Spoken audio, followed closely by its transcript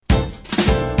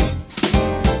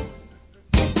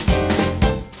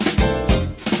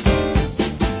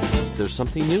there's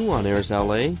something new on Airs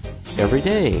LA every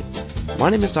day. My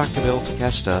name is Dr. Bill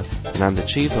Takeshita, and I'm the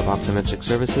Chief of Optometric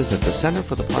Services at the Center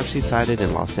for the Partially Sighted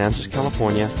in Los Angeles,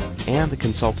 California, and the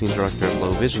Consulting Director of Low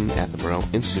Vision at the Braille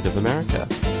Institute of America.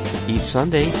 Each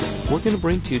Sunday, we're going to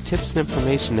bring to you tips and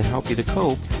information to help you to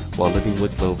cope while living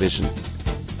with low vision.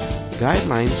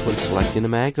 Guidelines when selecting a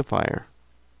magnifier.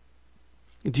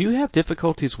 Do you have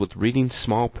difficulties with reading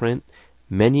small print,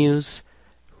 menus,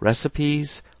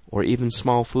 recipes, or even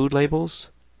small food labels?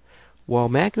 Well,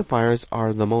 magnifiers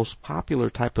are the most popular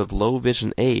type of low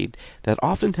vision aid that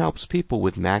often helps people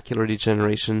with macular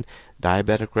degeneration,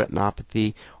 diabetic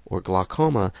retinopathy, or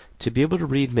glaucoma to be able to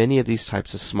read many of these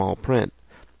types of small print.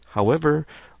 However,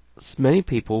 many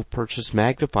people purchase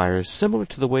magnifiers similar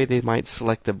to the way they might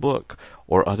select a book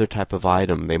or other type of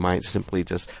item. They might simply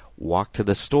just walk to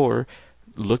the store,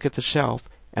 look at the shelf,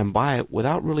 and buy it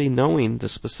without really knowing the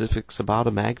specifics about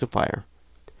a magnifier.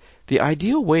 The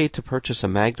ideal way to purchase a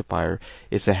magnifier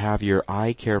is to have your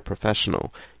eye care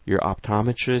professional, your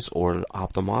optometrist or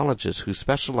ophthalmologist who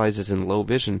specializes in low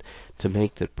vision, to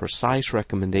make the precise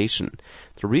recommendation.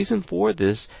 The reason for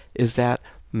this is that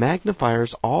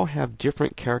magnifiers all have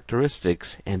different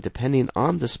characteristics, and depending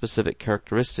on the specific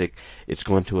characteristic, it's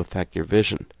going to affect your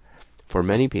vision. For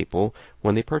many people,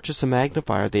 when they purchase a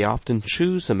magnifier, they often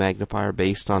choose a magnifier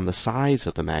based on the size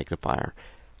of the magnifier.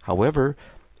 However,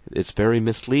 it's very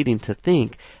misleading to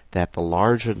think that the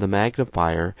larger the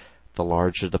magnifier, the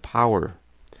larger the power.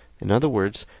 In other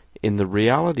words, in the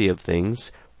reality of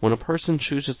things, when a person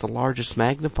chooses the largest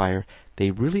magnifier, they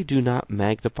really do not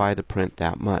magnify the print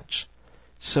that much.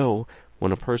 So,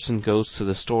 when a person goes to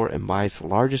the store and buys the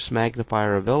largest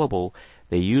magnifier available,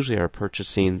 they usually are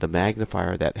purchasing the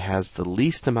magnifier that has the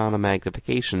least amount of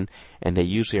magnification, and they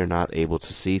usually are not able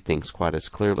to see things quite as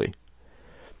clearly.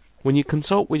 When you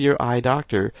consult with your eye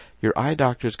doctor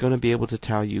is going to be able to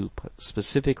tell you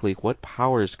specifically what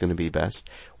power is going to be best,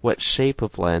 what shape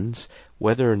of lens,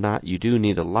 whether or not you do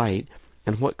need a light,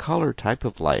 and what color type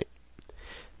of light.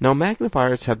 Now,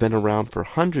 magnifiers have been around for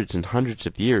hundreds and hundreds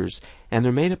of years, and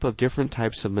they're made up of different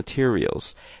types of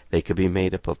materials. They could be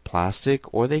made up of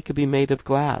plastic, or they could be made of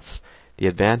glass. The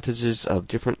advantages of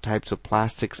different types of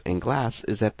plastics and glass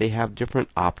is that they have different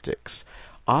optics.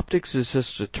 Optics is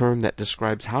just a term that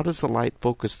describes how does the light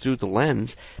focus through the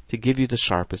lens to give you the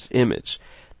sharpest image.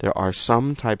 There are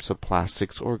some types of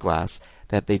plastics or glass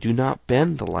that they do not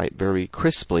bend the light very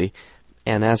crisply,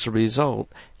 and as a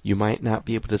result, you might not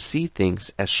be able to see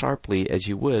things as sharply as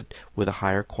you would with a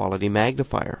higher quality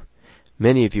magnifier.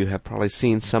 Many of you have probably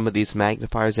seen some of these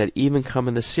magnifiers that even come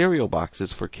in the cereal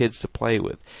boxes for kids to play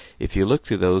with. If you look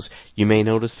through those, you may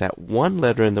notice that one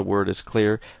letter in the word is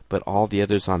clear, but all the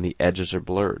others on the edges are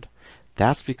blurred.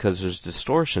 That's because there's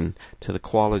distortion to the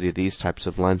quality of these types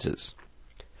of lenses.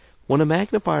 When a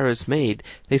magnifier is made,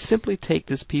 they simply take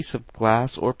this piece of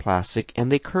glass or plastic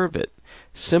and they curve it,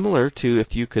 similar to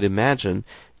if you could imagine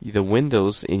the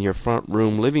windows in your front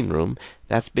room, living room.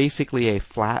 That's basically a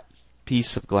flat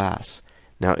piece of glass.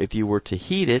 Now, if you were to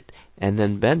heat it and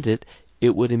then bend it,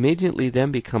 it would immediately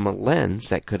then become a lens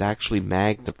that could actually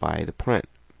magnify the print.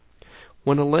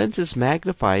 When a lens is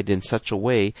magnified in such a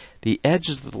way, the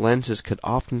edges of the lenses could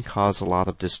often cause a lot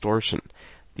of distortion.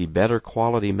 The better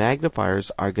quality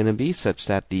magnifiers are going to be such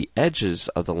that the edges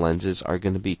of the lenses are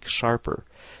going to be sharper.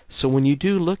 So when you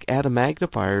do look at a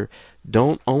magnifier,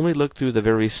 don't only look through the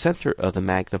very center of the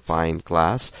magnifying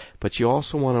glass, but you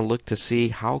also want to look to see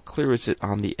how clear is it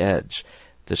on the edge.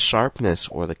 The sharpness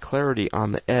or the clarity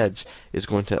on the edge is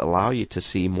going to allow you to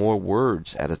see more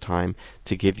words at a time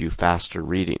to give you faster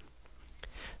reading.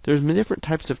 There's different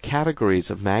types of categories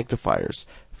of magnifiers.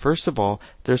 First of all,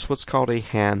 there's what's called a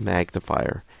hand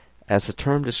magnifier. As the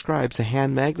term describes, a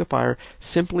hand magnifier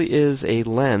simply is a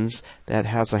lens that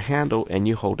has a handle and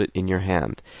you hold it in your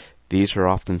hand. These are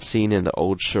often seen in the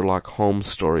old Sherlock Holmes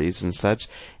stories and such,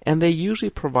 and they usually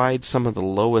provide some of the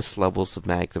lowest levels of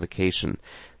magnification.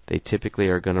 They typically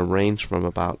are going to range from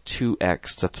about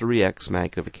 2x to 3x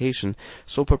magnification,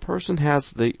 so if a person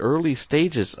has the early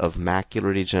stages of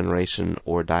macular degeneration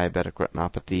or diabetic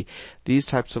retinopathy, these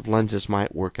types of lenses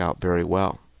might work out very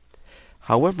well.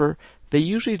 However, they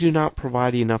usually do not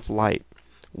provide enough light.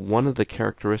 One of the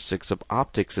characteristics of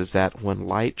optics is that when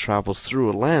light travels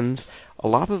through a lens, a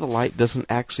lot of the light doesn't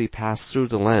actually pass through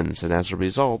the lens, and as a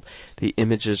result, the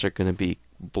images are going to be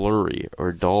blurry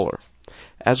or duller.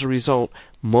 As a result,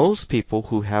 most people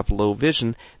who have low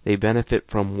vision, they benefit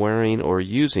from wearing or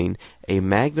using a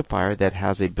magnifier that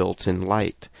has a built-in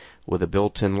light. With a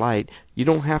built-in light, you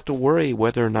don't have to worry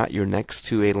whether or not you're next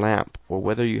to a lamp or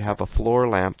whether you have a floor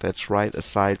lamp that's right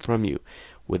aside from you.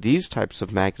 With these types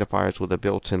of magnifiers with a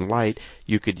built-in light,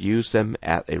 you could use them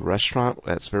at a restaurant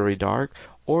that's very dark,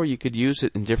 or you could use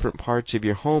it in different parts of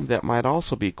your home that might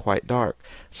also be quite dark,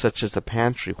 such as the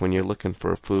pantry when you're looking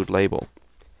for a food label.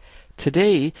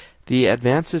 Today, the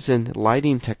advances in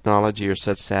lighting technology are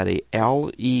such that a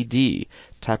LED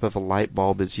type of a light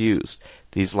bulb is used.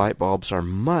 These light bulbs are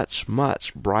much,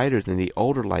 much brighter than the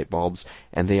older light bulbs,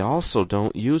 and they also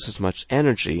don't use as much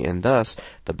energy, and thus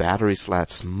the batteries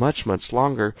last much, much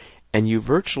longer, and you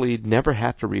virtually never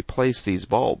have to replace these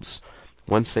bulbs.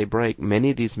 Once they break,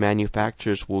 many of these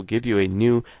manufacturers will give you a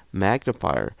new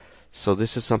magnifier. So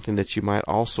this is something that you might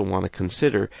also want to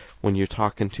consider when you're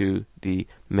talking to the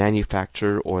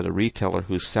manufacturer or the retailer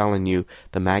who's selling you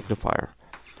the magnifier.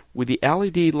 With the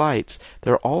LED lights,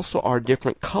 there also are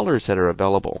different colors that are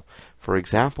available. For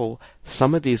example,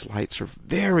 some of these lights are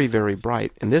very, very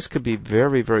bright, and this could be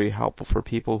very, very helpful for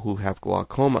people who have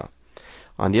glaucoma.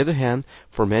 On the other hand,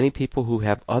 for many people who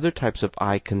have other types of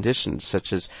eye conditions,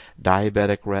 such as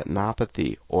diabetic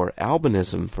retinopathy or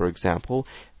albinism, for example,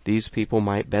 these people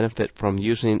might benefit from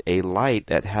using a light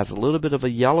that has a little bit of a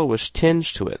yellowish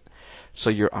tinge to it. So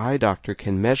your eye doctor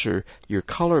can measure your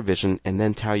color vision and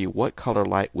then tell you what color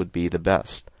light would be the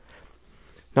best.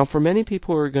 Now, for many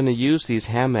people who are going to use these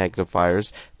hand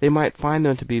magnifiers, they might find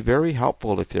them to be very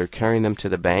helpful if they're carrying them to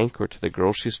the bank or to the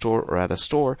grocery store or at a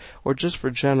store or just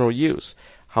for general use.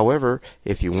 However,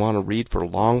 if you want to read for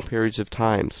long periods of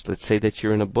time, let's say that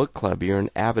you're in a book club, you're an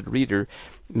avid reader,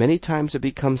 many times it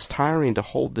becomes tiring to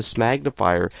hold this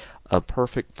magnifier a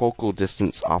perfect focal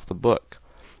distance off the book.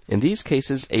 In these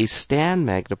cases, a stand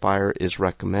magnifier is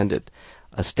recommended.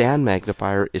 A stand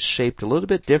magnifier is shaped a little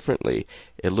bit differently.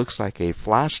 It looks like a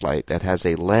flashlight that has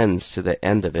a lens to the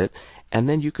end of it, and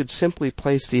then you could simply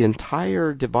place the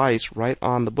entire device right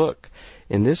on the book.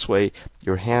 In this way,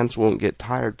 your hands won't get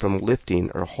tired from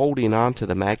lifting or holding on to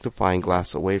the magnifying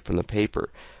glass away from the paper.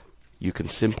 You can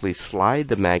simply slide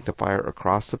the magnifier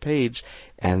across the page,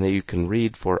 and then you can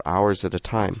read for hours at a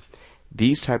time.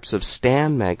 These types of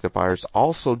stand magnifiers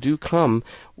also do come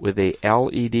with a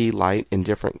LED light in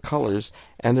different colors,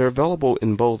 and they're available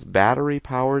in both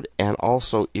battery-powered and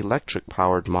also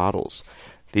electric-powered models.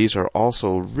 These are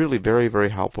also really very, very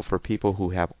helpful for people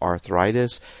who have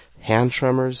arthritis, hand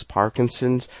tremors,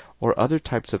 Parkinson's, or other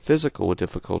types of physical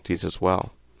difficulties as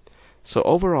well. So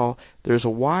overall, there's a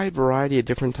wide variety of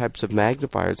different types of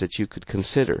magnifiers that you could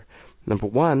consider. Number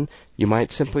one, you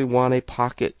might simply want a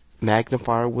pocket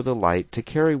magnifier with a light to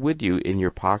carry with you in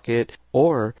your pocket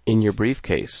or in your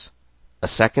briefcase. A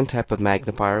second type of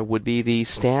magnifier would be the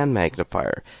stand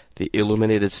magnifier. The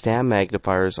illuminated stand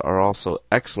magnifiers are also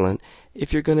excellent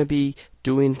if you're going to be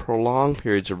doing prolonged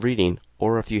periods of reading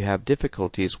or if you have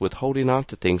difficulties with holding on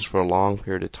to things for a long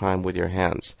period of time with your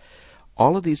hands.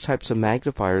 All of these types of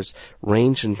magnifiers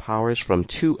range in powers from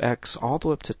 2x all the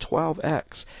way up to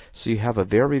 12x, so you have a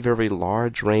very, very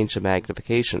large range of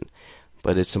magnification.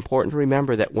 But it's important to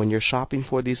remember that when you're shopping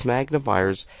for these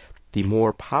magnifiers, the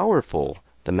more powerful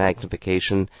the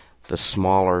magnification, the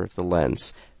smaller the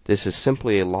lens. This is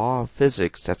simply a law of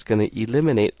physics that's going to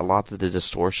eliminate a lot of the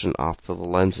distortion off of the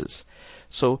lenses.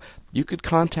 So you could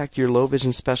contact your low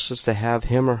vision specialist to have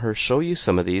him or her show you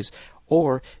some of these,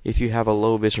 or if you have a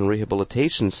low vision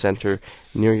rehabilitation center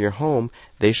near your home,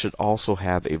 they should also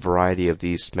have a variety of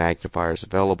these magnifiers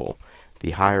available.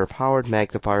 The higher powered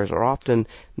magnifiers are often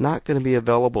not going to be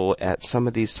available at some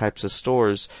of these types of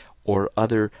stores or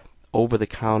other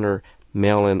over-the-counter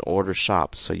mail-in order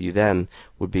shops, so you then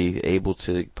would be able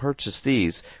to purchase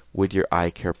these with your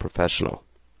eye care professional.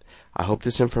 I hope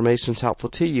this information is helpful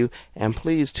to you, and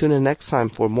please tune in next time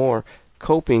for more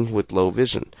Coping with Low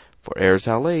Vision. For Airs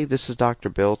LA, this is Dr.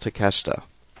 Bill Takeshita.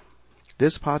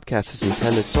 This podcast is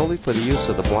intended solely for the use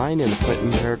of the blind and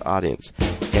impaired audience.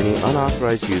 Any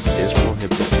unauthorized use is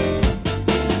prohibited.